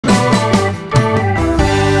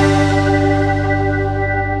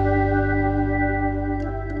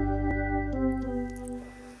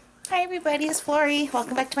guys, Flory.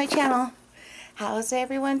 Welcome back to my channel. How's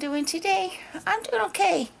everyone doing today? I'm doing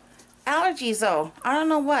okay. Allergies though. I don't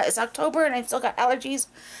know what. It's October and I've still got allergies.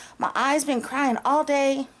 My eye's been crying all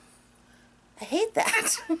day. I hate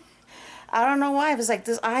that. I don't know why. It was like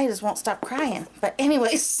this eye just won't stop crying. But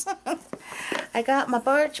anyways, I got my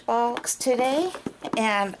Birchbox today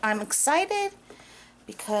and I'm excited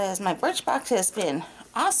because my Birchbox has been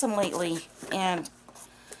awesome lately and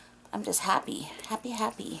I'm just happy.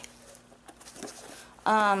 Happy.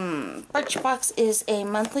 Birchbox is a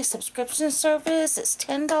monthly subscription service. It's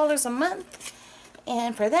 $10 a month.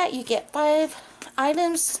 And for that you get 5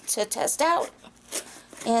 items to test out.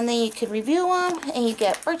 And then you can review them. And you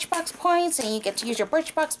get Birchbox points. And you get to use your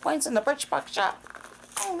Birchbox points in the Birchbox shop.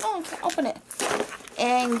 Oh no, I can't open it.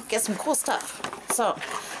 And get some cool stuff. So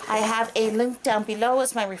I have a link down below.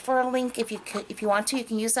 It's my referral link. If you want to, you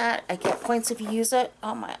can use that. I get points if you use it.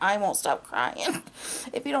 Oh, my eye won't stop crying.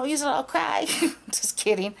 If you don't use it, I'll cry. Just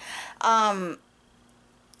kidding. I'm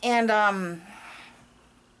sorry,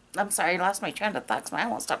 I lost my train of thought. My eye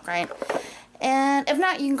won't stop crying. And if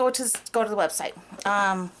not, you can go to the website.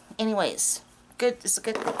 Anyways, good. It's a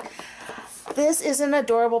good thing. This is an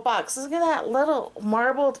adorable box. Look at that little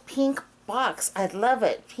marbled pink box. I love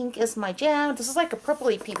it. Pink is my jam. This is like a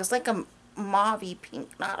purpley pink. It's like a mauve-y pink.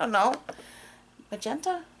 I don't know.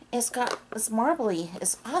 Magenta. It's marbly.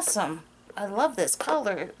 It's awesome. I love this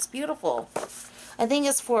color. It's beautiful. I think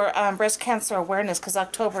it's for breast cancer awareness because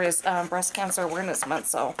October is breast cancer awareness month.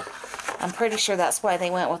 So I'm pretty sure that's why they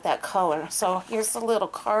went with that color. So here's the little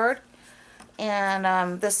card.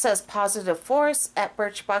 And this says positive force. At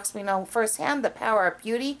Birchbox we know firsthand the power of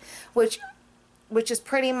beauty, which is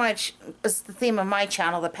pretty much is the theme of my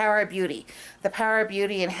channel, the power of beauty. The power of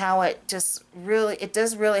beauty and how it just really, it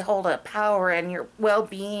does really hold a power in your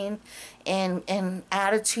well-being and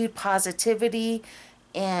attitude, positivity,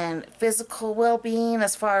 and physical well-being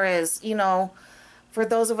as far as, you know, for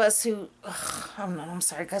those of us who, I'm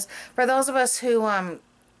sorry guys, for those of us who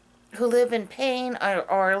live in pain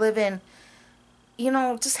or live in, you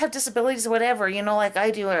know, just have disabilities or whatever, you know, like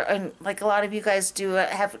I do, and like a lot of you guys do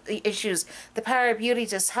have issues. The power of beauty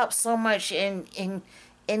just helps so much in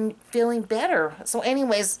feeling better. So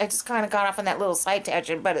anyways, I just kind of got off on that little side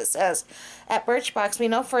tangent, but it says, at Birchbox, we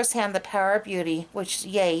know firsthand the power of beauty, which,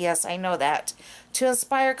 yay, yes, I know that. To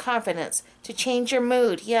inspire confidence, to change your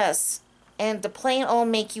mood, yes, and to plain old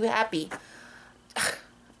make you happy.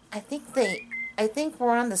 I think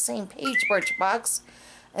we're on the same page, Birchbox.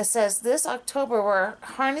 It says, this October, we're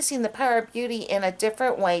harnessing the power of beauty in a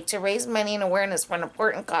different way to raise money and awareness for an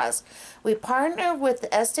important cause. We partner with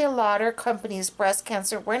the Estee Lauder Company's Breast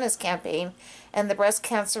Cancer Awareness Campaign and the Breast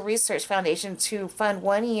Cancer Research Foundation to fund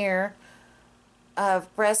 1 year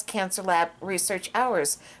of breast cancer lab research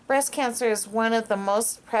hours. Breast cancer is one of the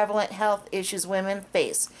most prevalent health issues women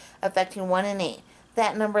face, affecting 1 in 8.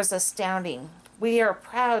 That number is astounding. We are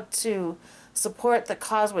proud to support the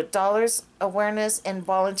cause with dollars, awareness, and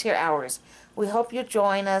volunteer hours. We hope you'll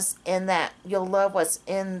join us and that you'll love what's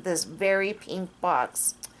in this very pink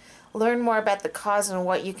box. Learn more about the cause and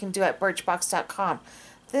what you can do at birchbox.com.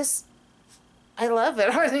 This, I love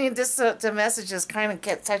it. I mean, just the messages kind of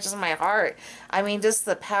touches my heart. I mean, just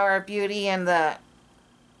the power of beauty and the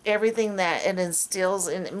everything that it instills,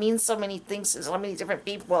 and it means so many things to so many different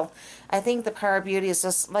people. I think the power of beauty is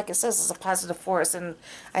just, like it says, is a positive force, and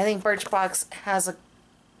I think Birchbox has a,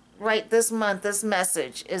 right this month, this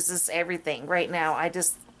message is just everything right now. I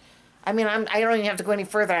mean, I don't even have to go any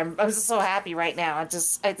further. I'm just so happy right now. I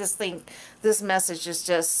just think this message is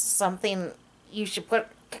just something you should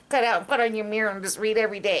cut out and put on your mirror and just read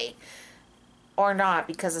every day. Or not,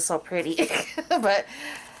 because it's so pretty. But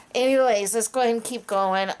anyways, let's go ahead and keep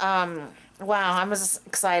going. Wow, I'm just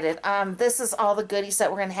excited. This is all the goodies that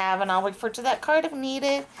we're going to have, and I'll refer to that card if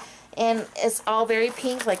needed. And it's all very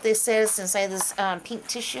pink, like they said, it's inside this pink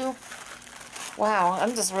tissue. Wow,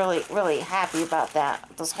 I'm just really, really happy about that.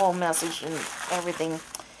 This whole message and everything.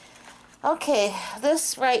 Okay,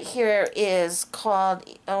 this right here is called,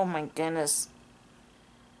 oh my goodness,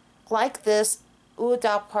 Like This Eau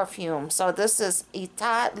de Parfum. So this is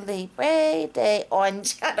Etat Libre de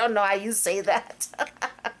Orange. I don't know how you say that.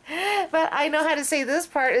 But I know how to say this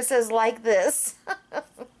part. It says like this.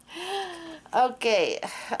 Okay.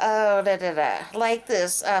 Oh, Like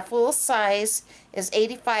This. Full size is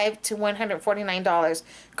 $85 to $149.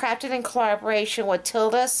 Crafted in collaboration with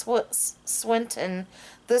Tilda Swinton,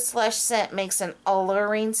 this lush scent makes an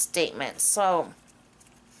alluring statement. So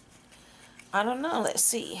I don't know. Let's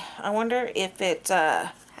see. I wonder if it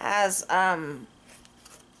has an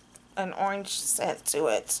orange scent to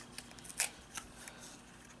it.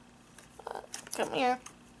 Come here.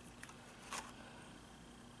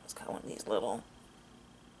 Got one of these little...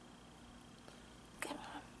 Come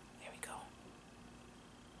on. There we go.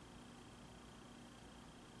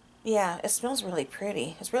 Yeah, it smells really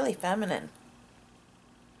pretty. It's really feminine.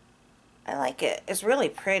 I like it. It's really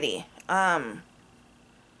pretty. I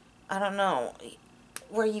don't know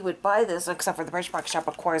where you would buy this, except for the Birchbox shop,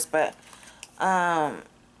 of course, but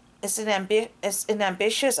it's an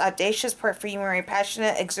ambitious, audacious perfumery,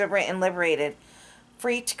 passionate, exuberant, and liberated.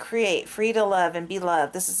 Free to create, free to love and be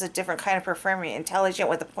loved. This is a different kind of perfumery, intelligent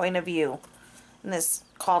with a point of view. And it's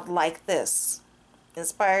called Like This.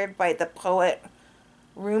 Inspired by the poet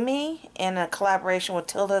Rumi and a collaboration with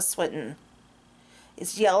Tilda Swinton.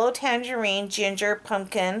 It's yellow tangerine, ginger,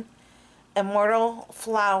 pumpkin, immortal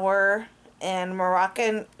flower, and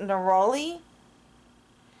Moroccan neroli.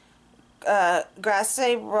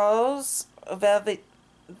 Grasse rose, velvet,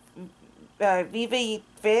 vive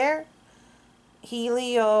vert,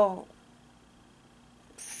 heliotrope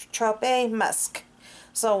musk.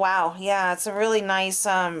 So wow, yeah, it's a really nice,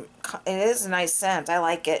 it is a nice scent. I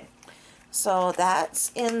like it. So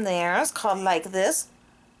that's in there. It's called Like This.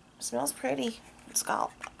 It smells pretty. It's called,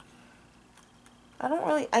 I don't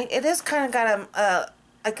really, it is kind of got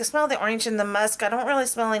I can smell the orange and the musk. I don't really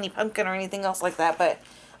smell any pumpkin or anything else like that, but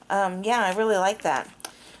yeah, I really like that.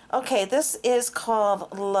 Okay, this is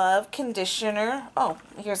called Love Conditioner. Oh,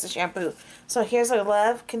 here's the shampoo. So here's a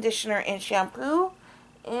Love Conditioner and shampoo.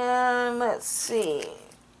 And let's see.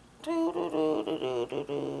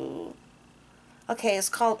 Okay,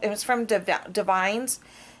 it's from Divines.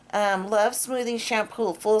 Love Smoothing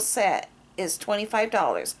Shampoo, full set is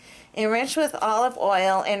 $25. Enriched with olive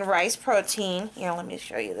oil and rice protein. Here, let me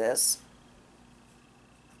show you this.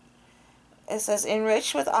 It says,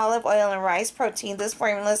 enriched with olive oil and rice protein, this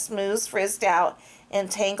formula smooths frizzed out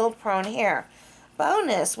and tangled prone hair.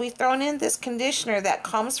 Bonus, we've thrown in this conditioner that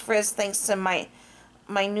calms frizz thanks to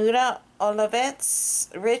Minuta olivettes,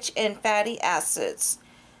 rich in fatty acids,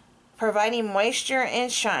 providing moisture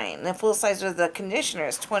and shine. The full size of the conditioner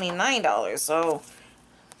is $29. So,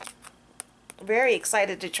 very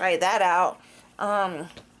excited to try that out. I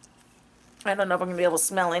don't know if I'm going to be able to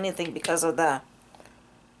smell anything because of the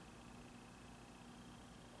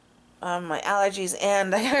my allergies,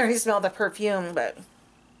 and I already smell the perfume, but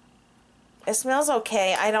it smells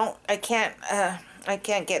okay. I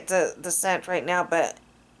can't get the scent right now, but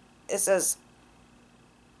it says,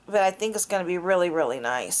 but I think it's going to be really, really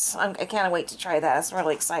nice. I can't wait to try that. It's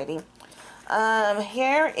really exciting.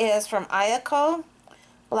 Here is from Ayako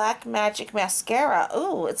Black Magic Mascara.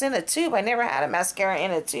 Ooh, it's in a tube. I never had a mascara in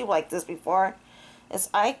a tube like this before. It's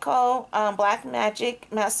Ayako Black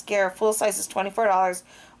Magic Mascara. Full size is $24.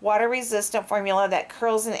 Water resistant formula that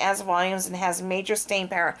curls and adds volumes and has major stain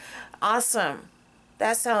power. Awesome.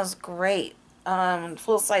 That sounds great.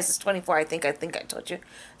 Full size is $24. I think I told you.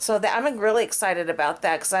 So that I'm really excited about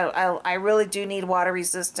that, because I really do need water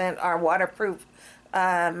resistant or waterproof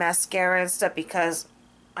mascara and stuff, because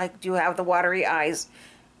I do have the watery eyes.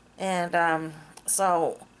 And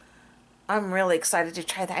so I'm really excited to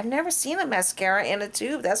try that. I've never seen a mascara in a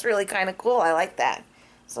tube. That's really kind of cool. I like that.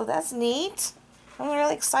 So that's neat. I'm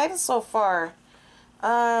really excited so far.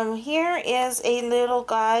 Here is a little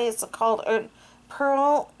guy. It's called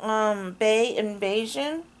Pearl Bay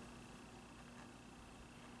Invasion.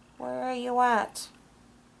 Where are you at?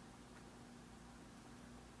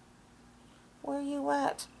 Where are you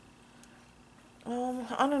at?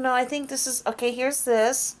 I don't know. I think this is... Okay, here's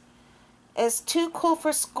this. It's Too Cool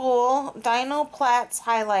for School Dino Platts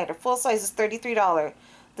Highlighter. Full size is $33.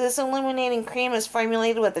 This illuminating cream is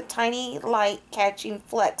formulated with a tiny light-catching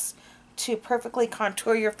flecks to perfectly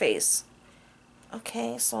contour your face.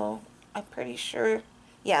 Okay, so I'm pretty sure...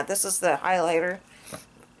 Yeah, this is the highlighter.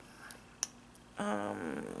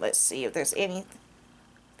 Let's see if there's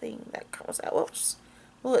anything that comes out. Whoops.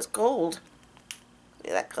 Oh, it's gold. See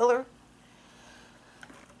that color?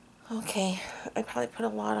 Okay, I probably put a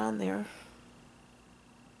lot on there.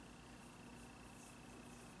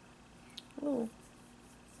 Ooh.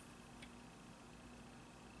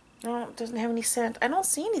 No, it doesn't have any scent. I don't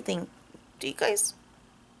see anything. Do you guys?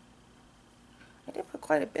 I did put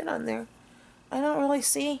quite a bit on there. I don't really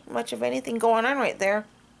see much of anything going on right there.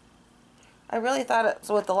 I really thought it,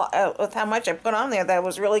 so with how much I put on there, that it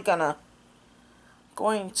was really going to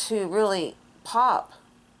really pop.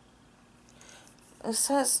 It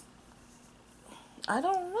says, I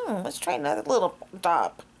don't know. Let's try another little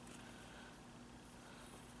dot.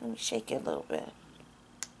 Let me shake it a little bit.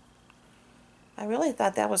 I really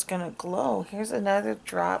thought that was going to glow. Here's another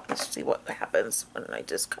drop. Let's see what happens when I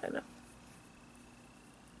just kind of...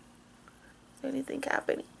 Is anything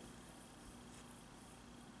happening?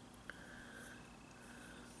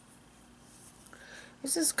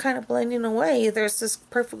 This is kind of blending away. There's this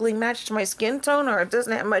perfectly matched to my skin tone, or it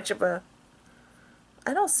doesn't have much of a...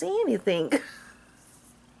 I don't see anything.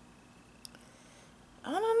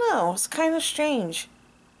 I don't know. It's kind of strange.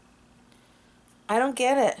 I don't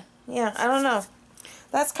get it. Yeah, I don't know.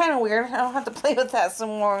 That's kind of weird. I'll have to play with that some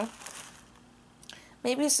more.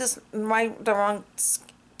 Maybe it's just the wrong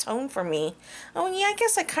tone for me. Oh, yeah, I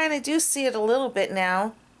guess I kind of do see it a little bit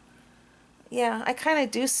now. Yeah, I kind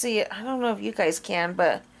of do see it. I don't know if you guys can,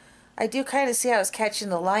 but I do kind of see how it's catching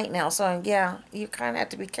the light now. So, yeah, you kind of have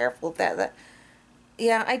to be careful with that.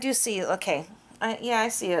 Yeah, I do see it. Okay. I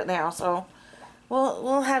see it now. So,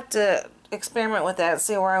 we'll have to experiment with that and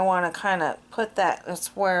see where I want to kind of put that. That's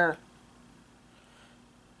where...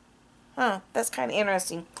 Huh, that's kind of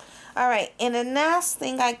interesting. Alright, and the last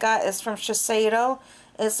thing I got is from Shiseido.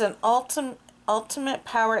 It's an ultimate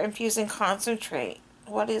power infusing concentrate.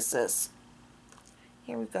 What is this?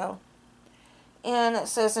 Here we go. And it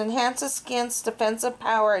says, enhances skin's defensive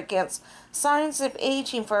power against signs of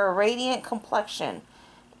aging for a radiant complexion.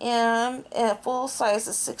 And full size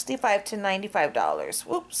is $65 to $95.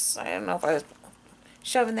 Whoops, I don't know if I was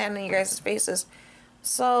shoving that in you guys' faces.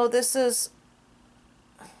 So this is,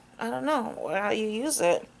 I don't know how you use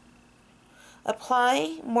it.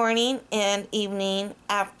 Apply morning and evening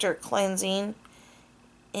after cleansing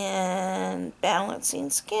and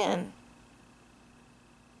balancing skin.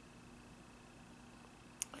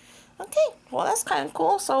 Okay, well that's kind of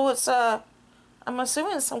cool. So it's I'm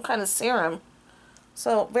assuming it's some kind of serum.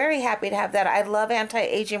 So very happy to have that. I love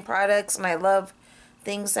anti-aging products, and I love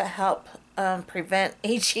things that help prevent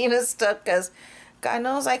aging and stuff, because God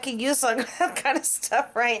knows I could use some that kind of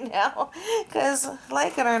stuff right now, because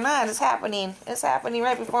like it or not, it's happening. It's happening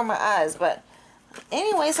right before my eyes. But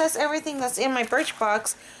anyways, that's everything that's in my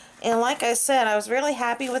Birchbox. And like I said, I was really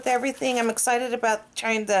happy with everything. I'm excited about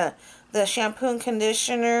trying the shampoo and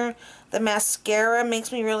conditioner. The mascara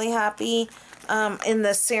makes me really happy. And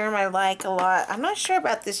the serum I like a lot. I'm not sure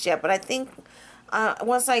about this yet, but I think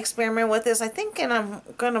once I experiment with this, I think, and I'm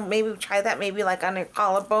going to maybe try that maybe like on the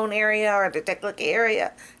collarbone area or the décolleté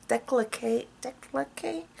area. Décolleté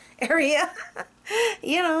area.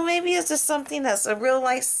 You know, maybe it's just something that's a real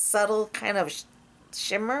nice, subtle kind of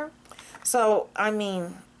shimmer. So, I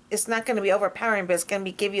mean, it's not going to be overpowering, but it's going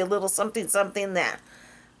to give you a little something that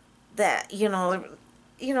you know,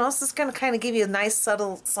 it's just going to kind of give you a nice,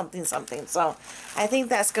 subtle something. So, I think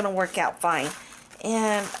that's going to work out fine.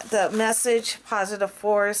 And the message, positive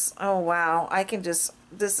force, oh wow, I can just,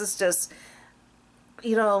 this is just,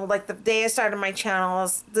 you know, like the day I started my channel,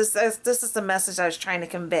 this is the message I was trying to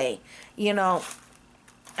convey. You know,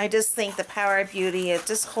 I just think the power of beauty, it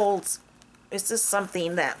just holds, it's just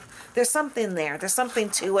something that, there's something there, there's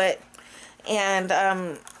something to it.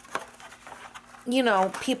 And, you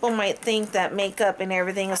know, people might think that makeup and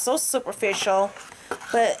everything is so superficial,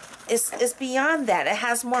 but it's beyond that. It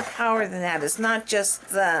has more power than that. It's not just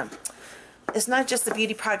the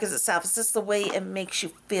beauty product itself. It's just the way it makes you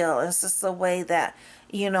feel. It's just the way that,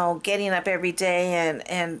 you know, getting up every day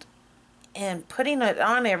and putting it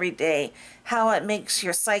on every day, how it makes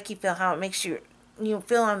your psyche feel, how it makes you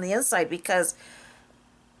feel on the inside. Because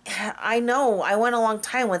I know I went a long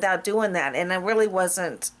time without doing that, and I really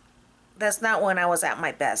wasn't. That's not when I was at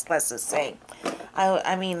my best, let's just say.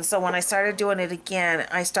 I mean, so when I started doing it again,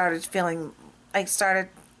 I started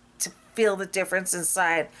to feel the difference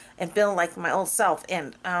inside and feel like my old self.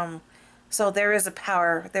 And so there is a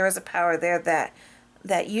power there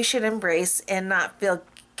that you should embrace and not feel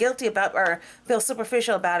guilty about or feel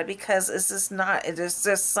superficial about it, because it's just not, it is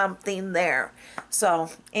just something there.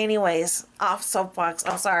 So anyways, off soapbox,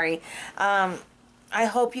 I'm sorry. I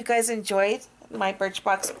hope you guys enjoyed my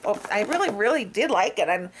Birchbox. Oh, I really did like it,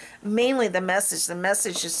 and mainly the message. The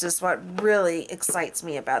message is just what really excites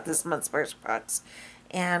me about this month's Birchbox,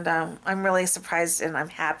 and I'm really surprised and I'm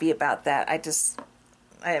happy about that.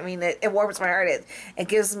 I mean, it warms my heart. It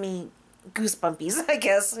gives me goosebumpies, I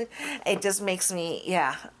guess. It just makes me,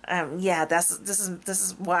 yeah. This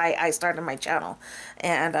is why I started my channel,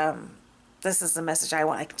 and this is the message I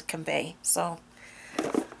want to convey. So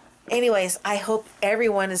anyways, I hope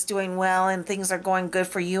everyone is doing well and things are going good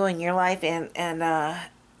for you in your life, and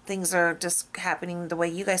things are just happening the way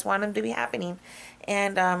you guys want them to be happening.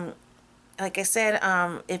 And like I said,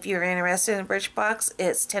 if you're interested in Birchbox,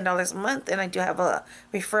 it's $10 a month, and I do have a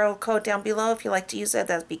referral code down below. If you like to use that,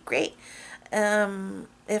 that'd be great.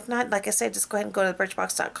 If not, like I said, just go ahead and go to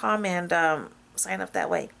birchbox.com and sign up that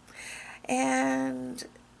way. And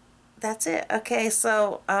that's it. Okay,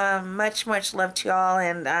 so much love to y'all,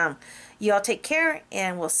 and you all take care,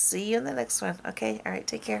 and we'll see you in the next one. Okay, all right,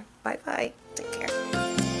 take care. Bye. Take care.